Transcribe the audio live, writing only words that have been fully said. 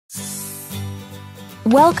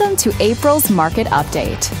Welcome to April's Market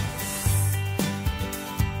Update.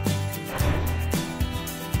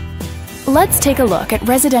 Let's take a look at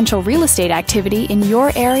residential real estate activity in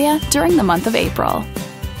your area during the month of April.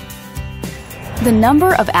 The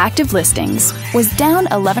number of active listings was down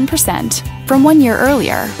 11% from 1 year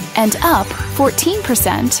earlier and up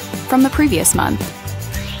 14% from the previous month.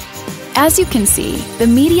 As you can see, the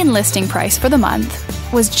median listing price for the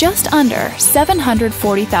month was just under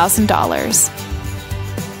 $740,000.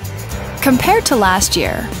 Compared to last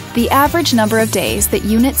year, the average number of days that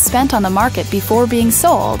units spent on the market before being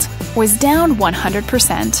sold was down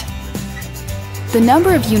 100%. The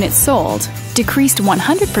number of units sold decreased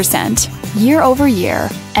 100% year over year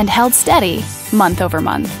and held steady month over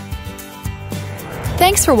month.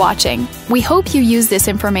 Thanks for watching. We hope you use this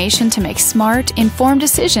information to make smart, informed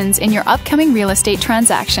decisions in your upcoming real estate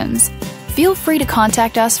transactions. Feel free to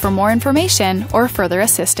contact us for more information or further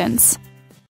assistance.